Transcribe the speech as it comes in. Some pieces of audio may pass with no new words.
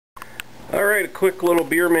Alright, a quick little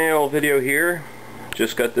beer mail video here.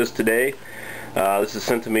 Just got this today. This is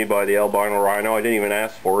sent to me by the Albino Rhino. I didn't even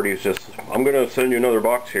ask for it. He was just, I'm going to send you another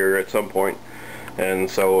box here at some point. And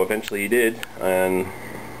so eventually he did. And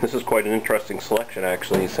this is quite an interesting selection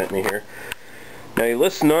actually he sent me here. Now he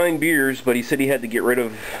lists 9 beers, but he said he had to get rid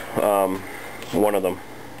of one of them.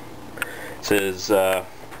 It says,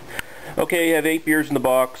 okay, you have 8 beers in the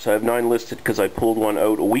box. I have 9 listed because I pulled one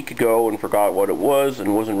out a week ago and forgot what it was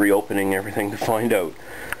and wasn't reopening everything to find out.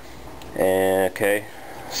 Okay,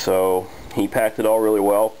 so he packed it all really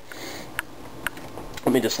well.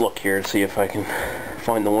 Let me just look here and see if I can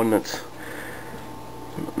find the one that's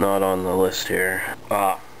not on the list here.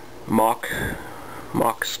 Mock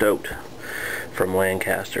Stout from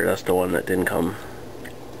Lancaster. That's the one that didn't come.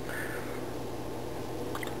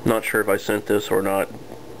 Not sure if I sent this or not.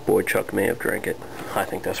 Boy, Chuck may have drank it. I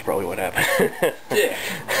think that's probably what happened. Yeah.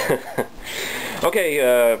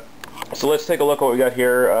 Okay, so let's take a look at what we got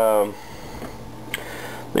here.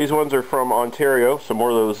 These ones are from Ontario, so more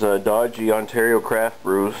of those dodgy Ontario craft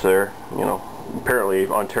brews there. You know, apparently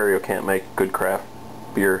Ontario can't make good craft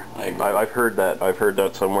beer. I've heard that. I've heard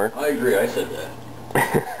that somewhere. I agree. I said that.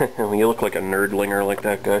 I mean, you look like a nerdlinger like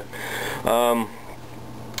that guy.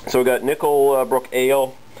 So we got Nickel Brook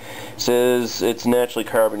Ale. Says it's naturally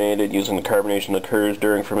carbonated using the carbonation that occurs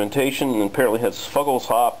during fermentation, and apparently has Fuggles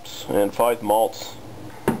hops and 5 malts.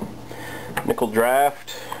 Nickel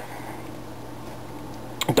Draft.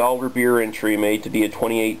 $1 beer entry, made to be a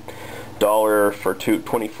 $28 for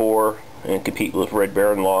 $24 and compete with Red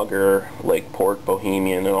Baron Lager, Lake Port,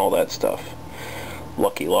 Bohemian, and all that stuff.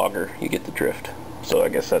 Lucky Lager, you get the drift. So I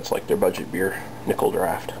guess that's like their budget beer, Nickel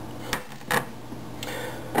Draft.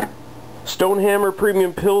 Stonehammer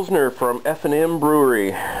Premium Pilsner from F&M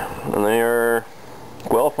Brewery, and they are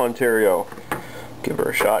Guelph, Ontario. Give her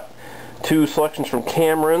a shot. 2 selections from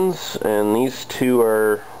Cameron's, and these 2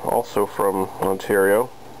 are also from Ontario.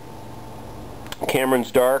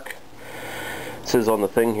 Cameron's Dark. It says on the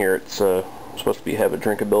thing here it's supposed to have a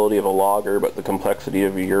drinkability of a lager, but the complexity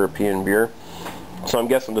of a European beer. So I'm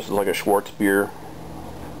guessing this is like a Schwartz beer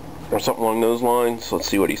or something along those lines. Let's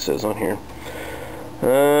see what he says on here.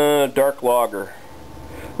 Dark Lager.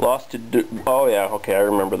 Lost to... oh yeah, okay, I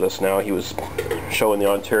remember this now. He was showing the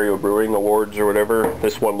Ontario Brewing Awards or whatever.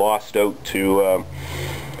 This one lost out to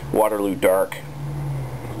Waterloo Dark.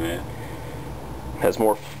 Yeah. Has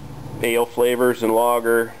more ale flavors than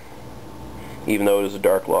lager, even though it is a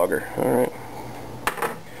dark lager. Alright.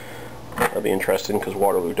 That'll be interesting because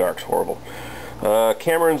Waterloo Dark's horrible.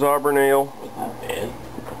 Cameron's Auburn Ale. Not bad.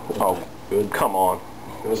 Oh, good. Come on.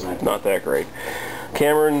 It wasn't not that great.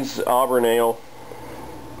 Cameron's Auburn Ale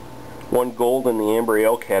won gold in the Amber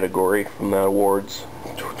Ale category from that awards,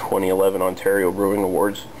 2011 Ontario Brewing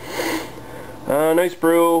Awards. Nice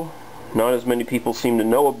brew. Not as many people seem to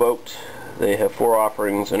know about. They have 4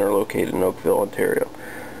 offerings and are located in Oakville, Ontario.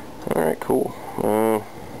 Alright, cool.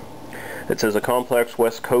 It says a complex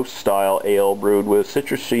West Coast style ale brewed with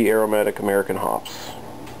citrusy aromatic American hops.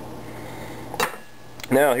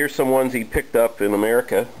 Now here's some ones he picked up in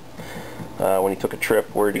America when he took a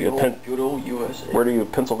trip. Where do you good old USA. Where do you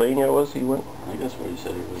Pennsylvania was he went? I guess what he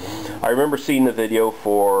said he was on. I remember seeing the video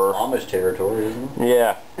for Amish territory, isn't it?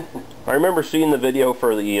 Yeah. I remember seeing the video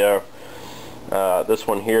for the this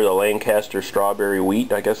one here, the Lancaster Strawberry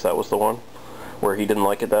Wheat. I guess that was the one where he didn't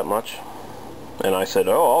like it that much. And I said,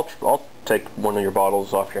 "Oh, I'll take one of your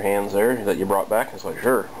bottles off your hands there that you brought back." He's like,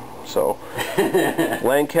 "Sure." So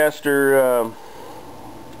Lancaster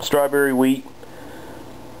Strawberry Wheat.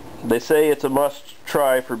 They say it's a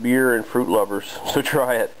must-try for beer and fruit lovers, so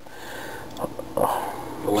try it.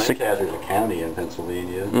 Lancaster's a county in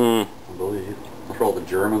Pennsylvania, I believe. That's where all the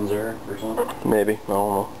Germans are, or something. Maybe. I don't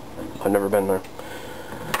know. I've never been there.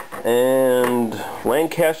 And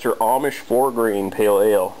Lancaster Amish 4-grain Pale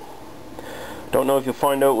Ale. Don't know if you'll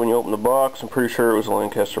find out when you open the box. I'm pretty sure it was a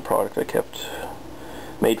Lancaster product I kept.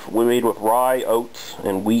 Made with rye, oats,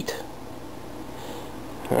 and wheat.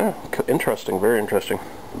 Yeah, interesting, very interesting.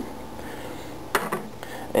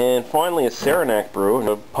 And finally a Saranac brew, and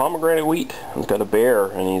a pomegranate wheat. He's got a bear,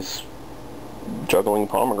 and he's juggling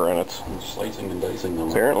pomegranates. And slicing and dicing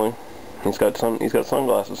them. Apparently, he's got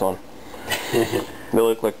sunglasses on. They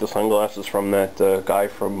look like the sunglasses from that guy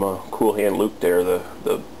from Cool Hand Luke there,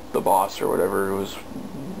 the boss or whatever, who was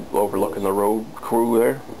overlooking the road crew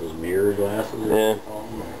there. With those mirror glasses.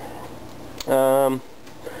 Yeah.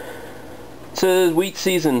 It says wheat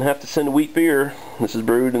season, have to send a wheat beer. This is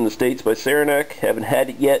brewed in the States by Saranac. Haven't had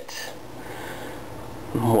it yet.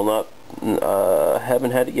 Well,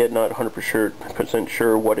 haven't had it yet, not 100%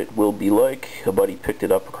 sure what it will be like. A buddy picked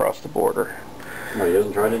it up across the border. Oh, he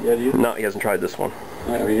hasn't tried it yet either? No, he hasn't tried this one.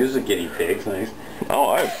 I mean, he's a guinea pig. Nice. Oh,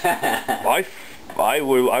 I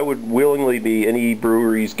would willingly be any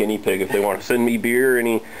brewery's guinea pig if they want to send me beer.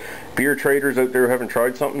 Any beer traders out there who haven't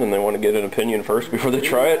tried something and they want to get an opinion first before they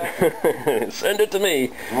try it, send it to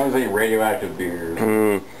me. As long as they ain't radioactive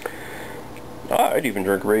beers. I'd even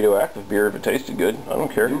drink radioactive beer if it tasted good. I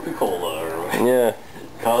don't care. Nuka-Cola. Yeah.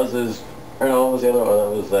 Causes, or no, what was the other one? That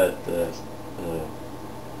was that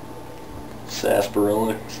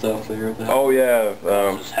sarsaparilla stuff there. Oh yeah.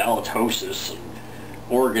 Causes halitosis and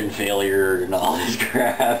organ failure and all this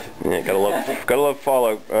crap. Yeah, gotta love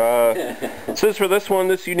Fallout. Says for this one,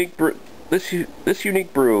 this unique brew,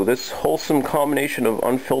 this wholesome combination of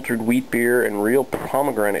unfiltered wheat beer and real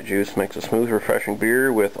pomegranate juice makes a smooth, refreshing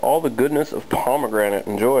beer with all the goodness of pomegranate.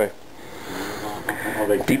 Enjoy.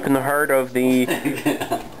 Deep in the heart of the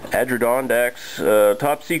Adirondacks,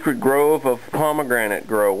 top secret grove of pomegranate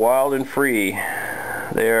grow wild and free.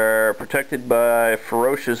 They are protected by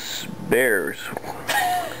ferocious bears,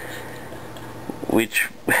 which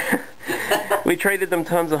we traded them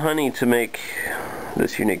tons of honey to make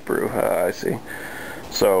this unique brew. I see.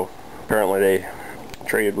 So apparently they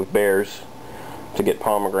traded with bears to get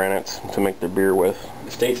pomegranates to make their beer with.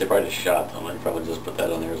 The States, they probably just shot them. They probably just put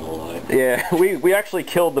that on there as a lie. Yeah, we actually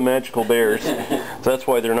killed the magical bears. So that's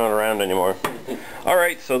why they're not around anymore.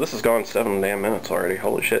 Alright, so this has gone 7 damn minutes already.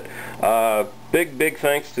 Holy shit. Big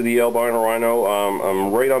thanks to the Albino Rhino.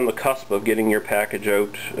 I'm right on the cusp of getting your package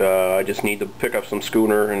out. I just need to pick up some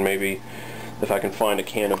schooner and maybe if I can find a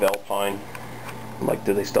can of Alpine. Like,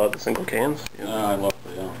 do they still have the single cans? Yeah, I love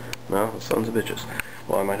it, yeah. No, sons of bitches.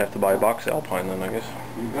 Well, I might have to buy a box of Alpine then, I guess.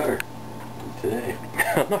 You better. Today.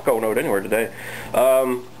 I'm not going out anywhere today.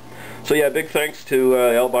 So yeah, big thanks to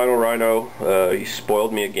Albino Rhino. He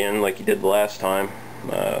spoiled me again like he did the last time.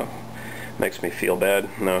 Makes me feel bad.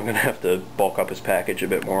 Now I'm going to have to bulk up his package a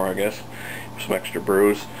bit more, I guess. Some extra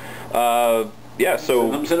brews. Yeah,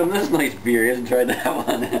 so... I'm sending him this nice beer. He hasn't tried that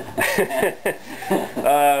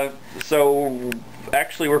one. So,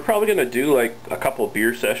 actually, we're probably going to do, like, a couple of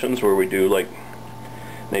beer sessions where we do, like,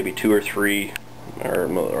 maybe 2 or 3,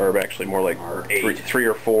 or actually more like 3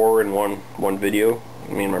 or 4 in one video.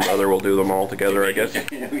 Me and my brother will do them all together, I guess.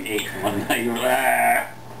 8 one night.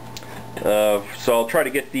 So I'll try to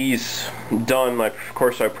get these done. Of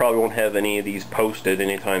course, I probably won't have any of these posted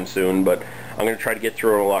anytime soon, but I'm going to try to get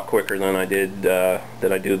through them a lot quicker than I did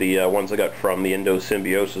than I do the ones I got from the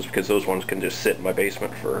Symbiosis, because those ones can just sit in my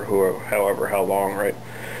basement for how long, right?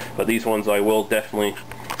 But these ones I will definitely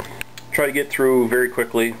try to get through very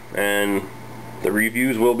quickly, and the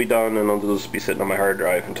reviews will be done, and they'll just be sitting on my hard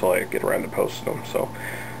drive until I get around to posting them. So,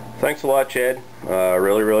 thanks a lot, Chad.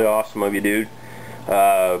 Really awesome of you, dude.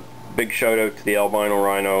 Big shout out to the Albino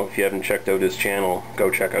Rhino. If you haven't checked out his channel, go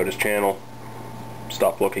check out his channel.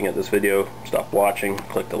 Stop looking at this video. Stop watching.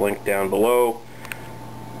 Click the link down below.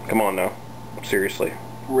 Come on now. Seriously.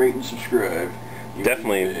 Rate and subscribe.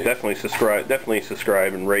 Definitely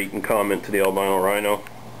subscribe and rate and comment to the Albino Rhino.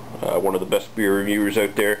 One of the best beer reviewers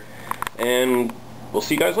out there. And we'll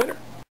see you guys later.